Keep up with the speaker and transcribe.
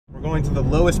We're going to the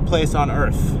lowest place on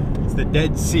Earth. It's the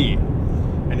Dead Sea,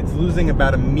 and it's losing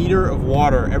about 1 meter of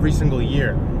water every single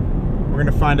year. We're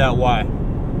gonna find out why.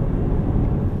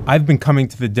 I've been coming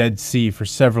to the Dead Sea for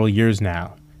several years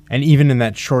now, and even in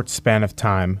that short span of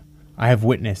time, I have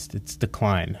witnessed its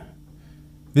decline.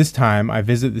 This time, I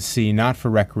visit the sea not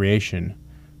for recreation,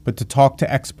 but to talk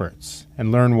to experts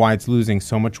and learn why it's losing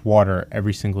so much water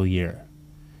every single year.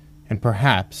 And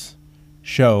perhaps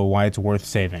show why it's worth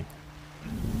saving.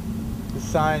 The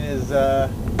sign is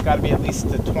got to be at least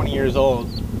 20 years old,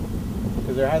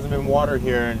 because there hasn't been water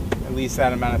here in at least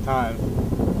that amount of time.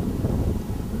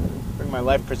 Bring my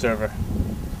life preserver.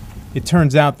 It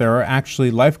turns out there are actually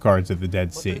lifeguards at the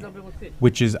Dead Sea,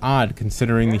 which is odd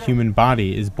considering the human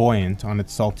body is buoyant on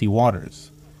its salty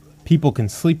waters. People can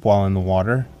sleep while in the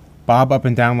water, bob up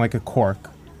and down like a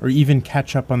cork, or even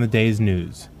catch up on the day's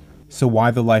news. So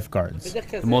why the lifeguards?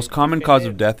 The most common cause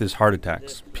of death is heart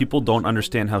attacks. People don't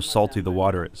understand how salty the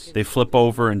water is. They flip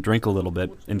over and drink a little bit.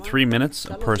 In 3 minutes,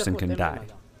 a person can die.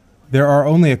 There are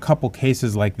only a couple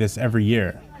cases like this every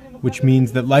year, which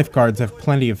means that lifeguards have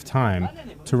plenty of time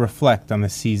to reflect on the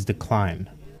sea's decline.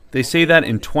 They say that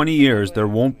in 20 years there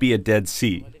won't be a Dead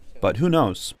Sea, but who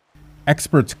knows?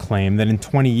 Experts claim that in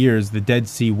 20 years the Dead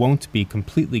Sea won't be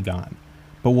completely gone,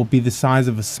 but will be the size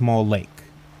of a small lake.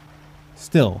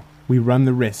 Still, we run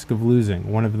the risk of losing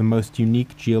one of the most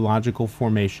unique geological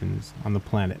formations on the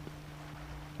planet.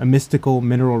 A mystical,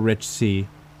 mineral-rich sea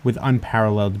with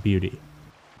unparalleled beauty.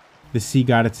 The sea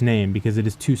got its name because it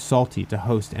is too salty to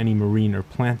host any marine or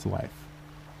plant life.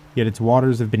 Yet its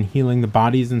waters have been healing the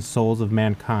bodies and souls of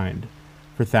mankind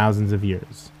for thousands of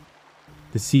years.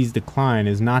 The sea's decline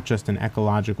is not just an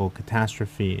ecological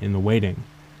catastrophe in the waiting,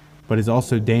 but is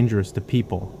also dangerous to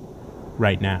people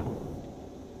right now.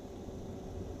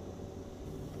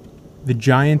 The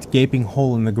giant gaping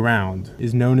hole in the ground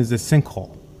is known as a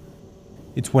sinkhole.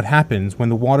 It's what happens when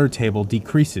the water table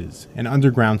decreases and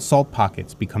underground salt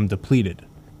pockets become depleted.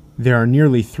 There are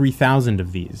nearly 3,000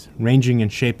 of these, ranging in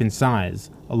shape and size,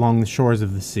 along the shores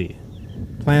of the sea.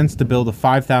 Plans to build a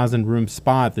 5,000-room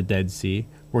spa at the Dead Sea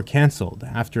were cancelled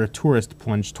after a tourist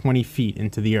plunged 20 feet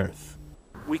into the earth.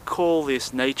 We call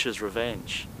this nature's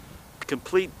revenge. The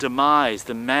complete demise,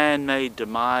 the man-made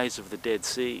demise of the Dead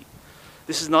Sea.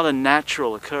 This is not a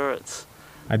natural occurrence.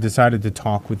 I decided to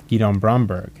talk with Guidon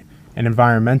Bromberg, an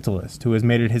environmentalist who has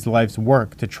made it his life's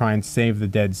work to try and save the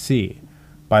Dead Sea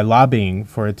by lobbying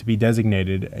for it to be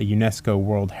designated a UNESCO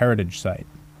World Heritage Site.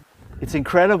 It's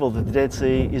incredible that the Dead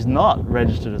Sea is not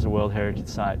registered as a World Heritage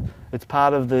Site. It's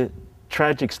part of the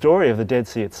tragic story of the Dead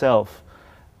Sea itself,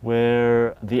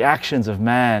 where the actions of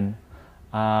man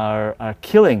are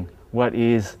killing what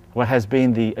has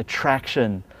been the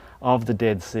attraction of the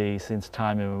Dead Sea since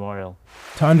time immemorial.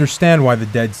 To understand why the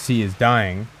Dead Sea is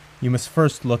dying, you must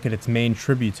first look at its main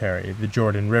tributary, the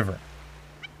Jordan River.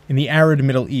 In the arid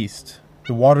Middle East,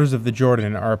 the waters of the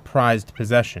Jordan are a prized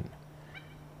possession,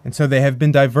 and so they have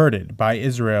been diverted by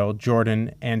Israel,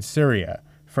 Jordan, and Syria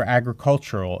for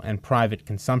agricultural and private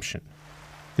consumption.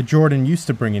 The Jordan used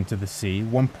to bring into the sea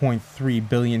 1.3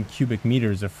 billion cubic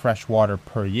meters of fresh water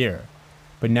per year,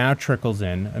 but now trickles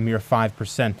in a mere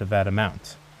 5% of that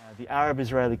amount. The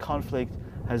Arab-Israeli conflict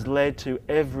has led to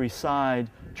every side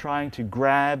trying to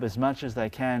grab as much as they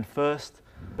can first,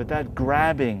 but that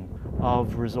grabbing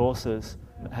of resources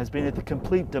has been at the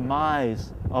complete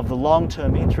demise of the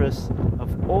long-term interests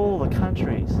of all the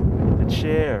countries that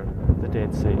share the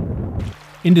Dead Sea.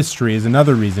 Industry is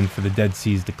another reason for the Dead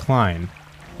Sea's decline.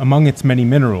 Among its many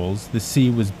minerals, the sea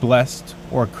was blessed,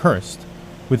 or cursed,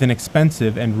 with an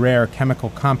expensive and rare chemical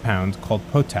compound called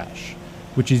potash,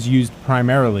 which is used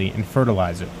primarily in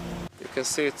fertilizer. You can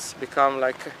see it's become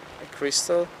like a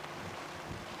crystal,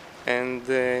 and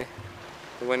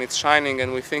when it's shining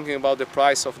and we're thinking about the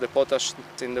price of the potash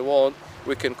in the world,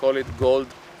 we can call it gold,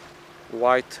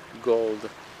 white gold.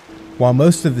 While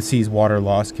most of the sea's water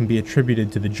loss can be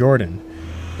attributed to the Jordan,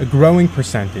 a growing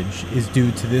percentage is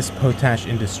due to this potash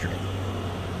industry.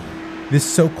 This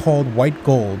so-called white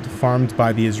gold, farmed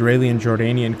by the Israeli and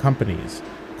Jordanian companies,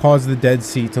 caused the Dead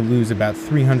Sea to lose about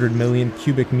 300 million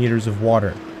cubic meters of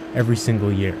water every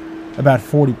single year. About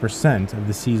 40% of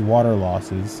the sea's water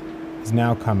losses is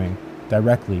now coming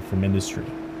directly from industry.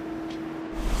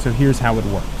 So here's how it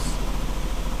works.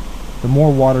 The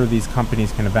more water these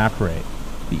companies can evaporate,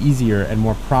 the easier and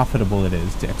more profitable it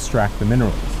is to extract the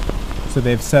minerals. So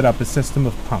they've set up a system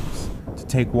of pumps to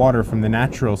take water from the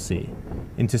natural sea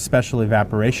into special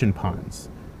evaporation ponds,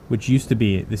 which used to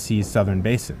be the sea's southern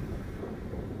basin.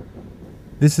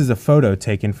 This is a photo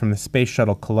taken from the Space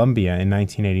Shuttle Columbia in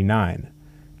 1989.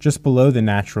 Just below the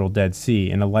natural Dead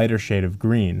Sea, in a lighter shade of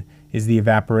green, is the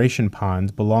evaporation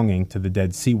pond belonging to the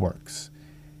Dead Sea Works.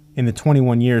 In the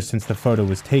 21 years since the photo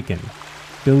was taken,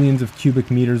 billions of cubic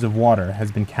meters of water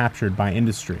has been captured by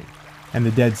industry, and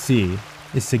the Dead Sea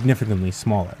is significantly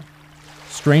smaller.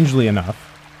 Strangely enough,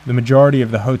 the majority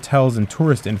of the hotels and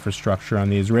tourist infrastructure on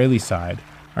the Israeli side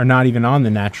are not even on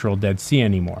the natural Dead Sea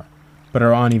anymore, but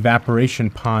are on evaporation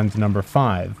pond number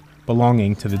 5,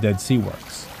 belonging to the Dead Sea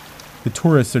Works. The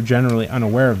tourists are generally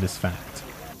unaware of this fact.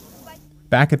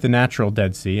 Back at the natural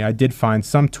Dead Sea, I did find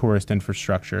some tourist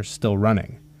infrastructure still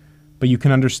running, but you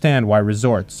can understand why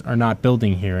resorts are not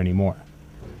building here anymore.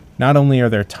 Not only are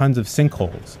there tons of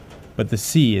sinkholes, but the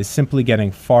sea is simply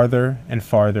getting farther and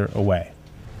farther away.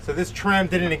 So this tram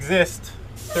didn't exist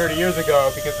 30 years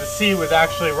ago because the sea was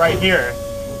actually right here.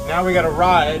 Now we gotta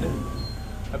ride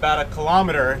about 1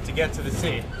 kilometer to get to the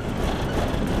sea.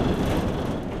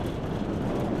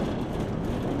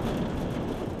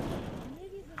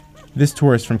 This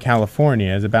tourist from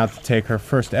California is about to take her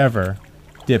first ever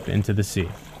dip into the sea.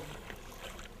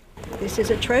 This is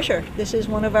a treasure. This is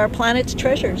one of our planet's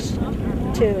treasures.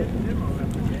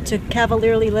 To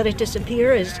cavalierly let it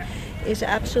disappear is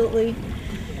absolutely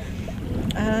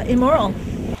immoral.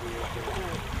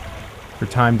 For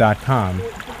Time.com,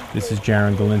 this is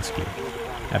Jaron Galinsky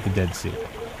at the Dead Sea.